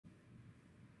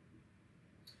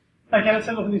Okay, let's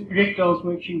have a look at this projectiles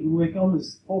worksheet we're working on.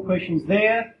 There's 4 questions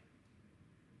there,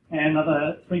 and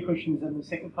another 3 questions in the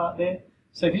second part there.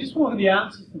 So if you just want to look at the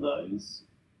answers to those,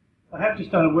 I have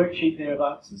just done a worksheet there of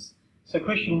answers. So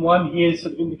question 1 here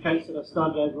sort of indicates that I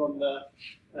started over on the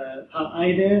part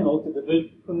A there, and I looked at the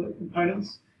vertical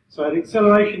components. So I had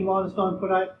acceleration minus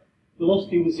 9.8,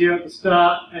 velocity was 0 at the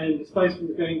start, and displacement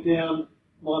was going down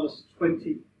minus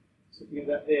 20. Something of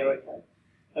that there, okay.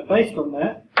 Based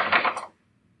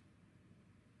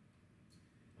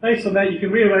on that, you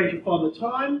can rearrange and find the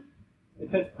time.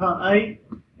 If that's part A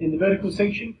in the vertical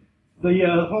section,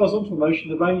 the horizontal motion,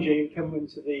 the range, you can come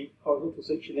into the horizontal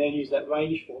section there and use that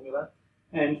range formula.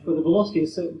 And for the velocity at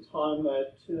a certain time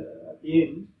at the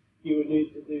end, you would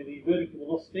need to do the vertical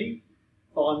velocity,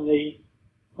 find the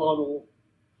final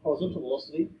horizontal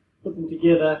velocity, put them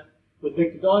together with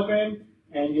vector diagram,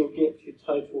 and you'll get your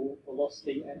total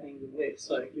velocity and angle there.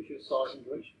 So it gives you a size and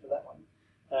direction for that one.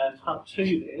 Part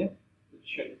 2 there, let's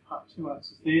show you part 2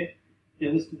 answers there.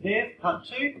 They're listed there, part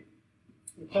 2.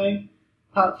 Okay.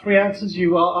 Part 3 answers,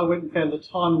 I went and found the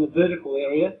time in the vertical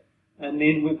area, and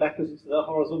then went backwards into the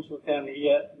horizontal and found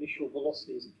the initial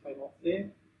velocity as it came off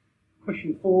there.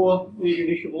 Question 4, there's your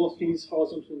initial velocities,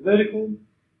 horizontal and vertical.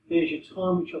 There's your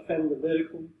time, which I found in the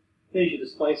vertical. There's your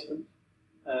displacement,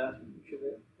 which is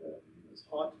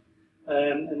height.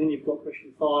 And then you've got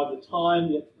question 5, the time.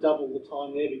 You have to double the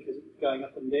time there because it was going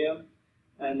up and down.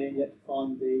 And then you have to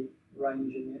find the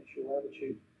range and the actual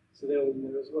altitude. So they're all in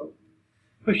there as well.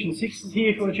 Question 6 is here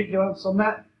if you want to check your answers on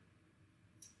that.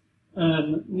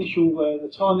 The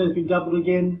time has been doubled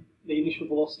again, the initial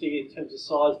velocity in terms of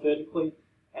size vertically,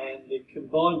 and the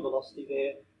combined velocity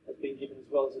there has been given as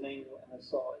well as an angle and a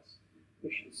size.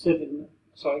 Question 6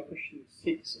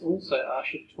 also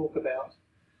asks you to talk about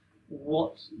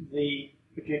what the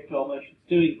projectile motion is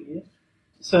doing here.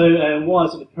 So why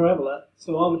is it a parabola?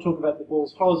 So I would talk about the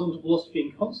ball's horizontal velocity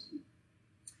being constant,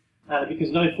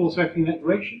 because no force are acting in that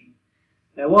direction.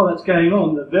 Now, while that's going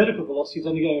on, the vertical velocity is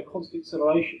undergoing a constant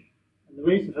acceleration. And the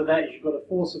reason for that is you've got a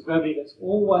force of gravity that's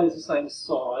always the same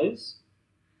size,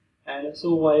 and it's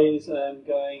always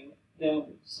going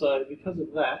downwards. So because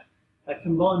of that, a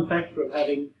combined factor of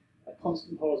having a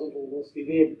constant horizontal velocity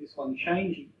there, but this one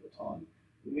changing all the time,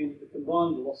 will mean that the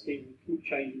combined velocity will keep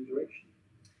changing direction.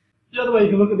 The other way you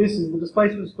can look at this is the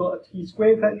displacement's got a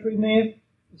t² factor in there,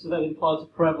 so that implies a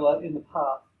parabola in the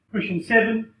path. Question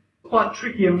 7. Quite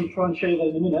tricky, I'm going to try and show you that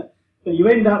in a minute, but you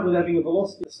end up with having a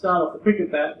velocity to start off the cricket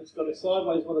bat that's got a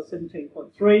sideways one of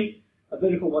 17.3, a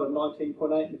vertical one of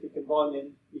 19.8, and if you combine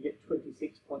them, you get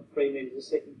 26.3 metres a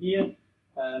second here,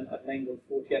 at an angle of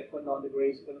 48.9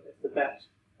 degrees if the bat,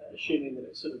 assuming that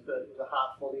it's sort of with a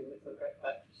half volume with the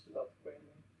bat just above the ground.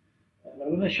 And I'm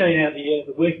going to show you now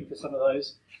the working for some of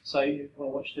those, so if you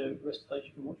want to watch the rest of those,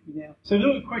 you can watch me now. So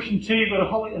look at question 2, you've got a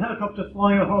helicopter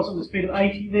flying at a horizontal speed of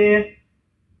 80 there,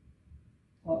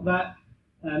 like that,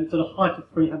 and it's at a height of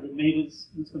 300 metres,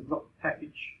 and it's going to drop the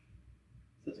package.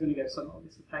 So it's going to go something like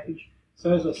this, the package.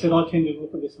 So as I said, I tend to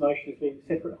look at this motion as being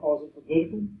separate, horizontal and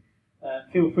vertical.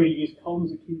 Feel free to use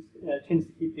columns, it tends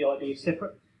to keep the idea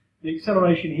separate. The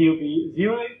acceleration here will be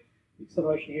 0, the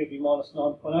acceleration here will be minus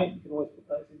 9.8, you can always put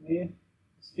those in there,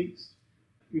 it's fixed.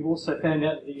 We've also found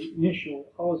out that the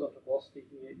initial horizontal velocity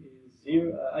here is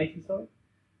 80,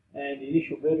 and the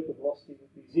initial vertical velocity will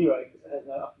be 0 because it has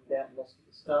no up and down velocity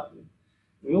to start with.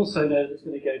 We also know that it's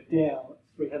going to go down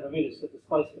 300 metres, so the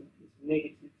displacement is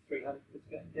negative 300 because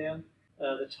it's going down.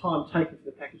 The time taken for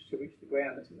the package to reach the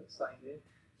ground, that's what it's saying there.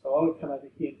 So I would come over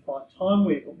here and find time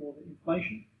where you've got more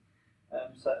information.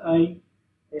 So A,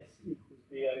 S equals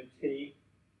VOT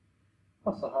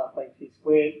plus a half AT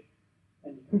squared,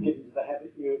 and you could get into the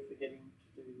habit here of forgetting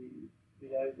to do the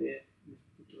VO there in this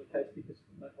particular case because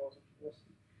of no horizontal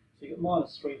velocity. So you got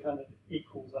minus 300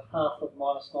 equals a half of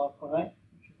minus 9.8,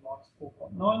 which is minus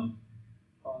 4.9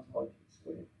 times by t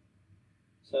squared.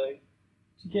 So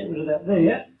to get rid of that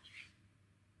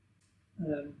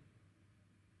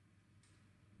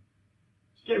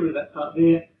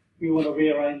there, we want to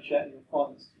rearrange that, and you'll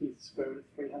find this t square root of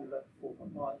 300 over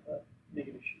 4.9. The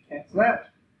negatives should cancel out.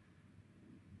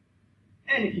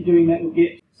 And if you're doing that, you'll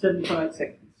get 7.8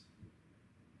 seconds.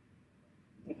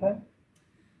 Okay?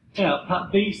 Now,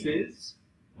 part B says,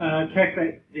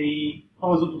 calculate the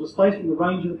horizontal displacement, the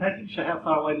range of the package, so how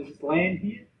far away does this land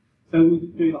here. So we'll be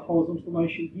doing a horizontal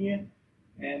motion here,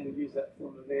 and we'll use that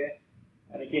formula there.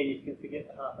 And again, you can forget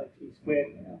the half AT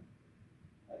squared now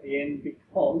at the end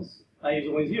because A is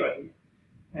always 0 here.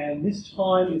 And this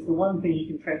time is the one thing you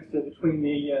can transfer between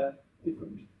the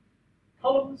different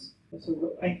columns. So we've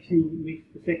got 80 metres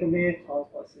per second there, times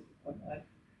by 7.8.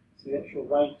 So the actual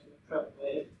range of travel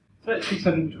there So that's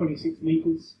 626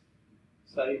 metres.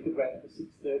 So you could round it to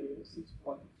 630 or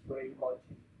 6.3 by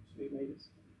 10.2 metres.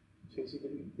 Two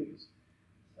significant figures.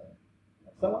 So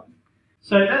that's that one.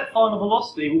 So that final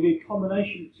velocity will be a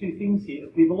combination of two things here.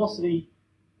 It'll be velocity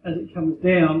as it comes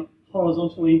down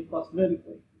horizontally plus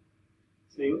vertically.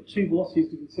 So you've got two velocities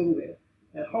to consider there.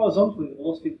 Now horizontally the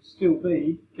velocity will still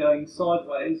be going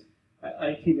sideways at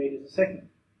 80 metres a second.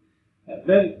 Now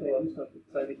vertically, I'm just going to put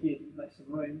this over here to make some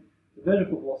room. The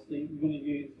vertical velocity, we're going to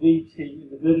use Vt in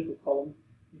the vertical column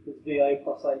equals Va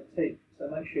plus AT. So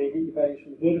make sure you get your values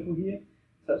from the vertical here.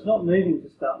 So it's not moving to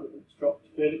start with, it's dropped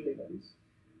vertically, that is.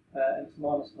 And it's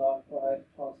minus 9.8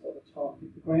 times by the time it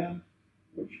hit the ground,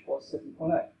 which was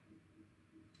 7.8.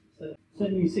 So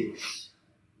 76.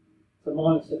 So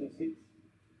minus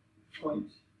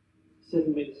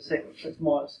 76.7 metres a second. So it's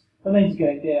minus. That means it's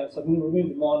going down. So I'm going to remove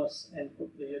the minus and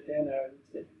put the down arrow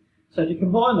instead. So to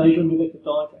combine those, you're going to do a vector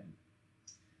diagram.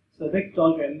 So the vector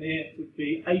diagram there would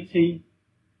be 80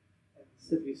 and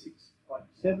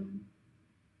 76.7. And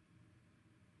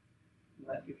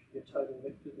that gives you your total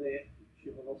vector there,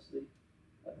 your velocity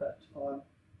at that time.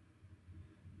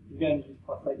 You're going to use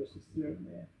Pythagoras' theorem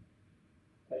there.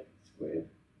 80 squared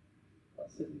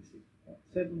plus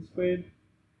 76.7 squared.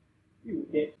 You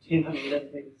will get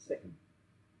 1011 metres a second.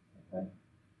 Okay?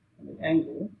 And the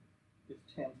angle is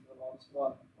 10 to the minus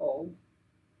 1 of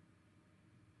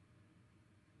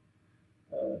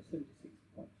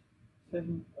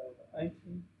 76.7 over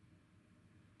 80.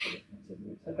 So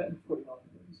about 49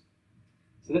 degrees.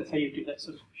 So that's how you do that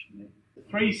sort of question there. The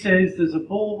 3 says there's a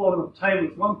ball bottom of the table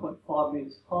that's 1.5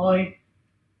 metres high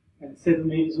and 7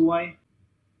 metres away.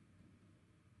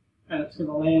 And it's going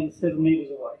to land 7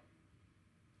 metres away.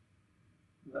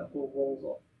 And that ball rolls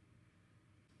off.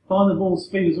 Find the ball's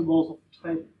speed as it rolls off the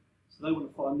table. So they want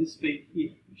to find this speed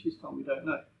here, which this time we don't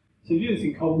know. So if you do this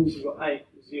in columns, we've got A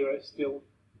equals 0 still,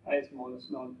 A is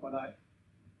minus 9.8.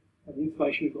 And the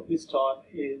information we've got this time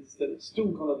is that it's still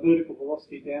got a vertical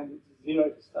velocity downwards of 0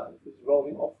 to start with, it's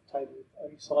rolling off the table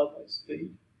with a sideways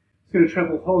speed. It's going to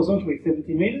travel horizontally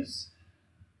 70 metres,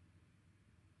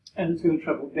 and it's going to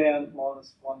travel down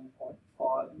minus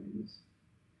 1.5 metres.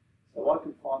 So I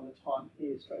can find the time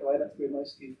here straight away, that's where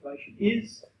most of the information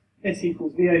is. S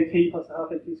equals VAT plus a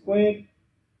half AT squared.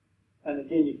 And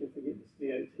again, you can forget this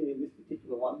VOT in this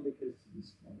particular one because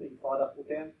it's not being fired up or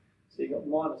down. So you've got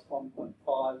minus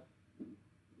 1.5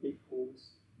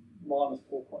 equals minus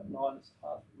 4.9, it's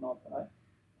half of 9.8,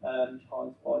 times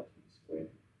by t squared.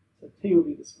 So t will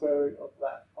be the square root of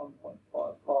that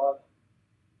 1.55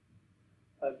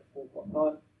 over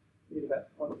 4.9. You get about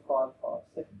 0.55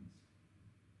 seconds.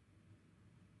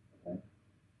 Okay.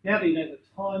 Now that you know the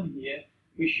time here,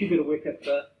 we should be able to work out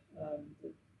the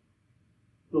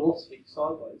velocity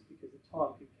sideways because the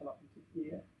time can come up into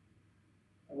here,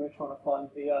 and we're trying to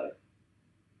find VO.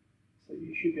 So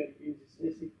you should be able to use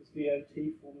this S equals VOT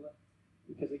formula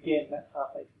because again that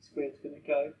half AT squared is going to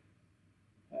go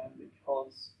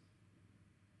because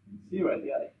 0 the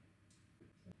A.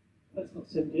 That's not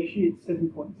 70 actually, it's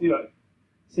 7.0.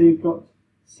 So you've got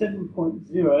 7.0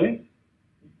 equals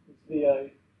VO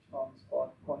times by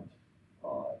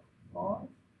 0.55.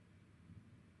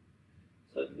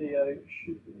 So VO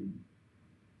should be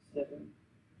 7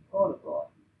 divided by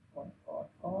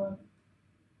 0.55.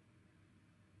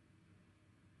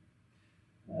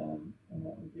 And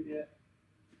that will give you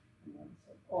an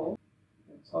answer of,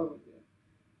 and so with you.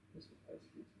 This will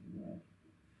basically be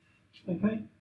okay.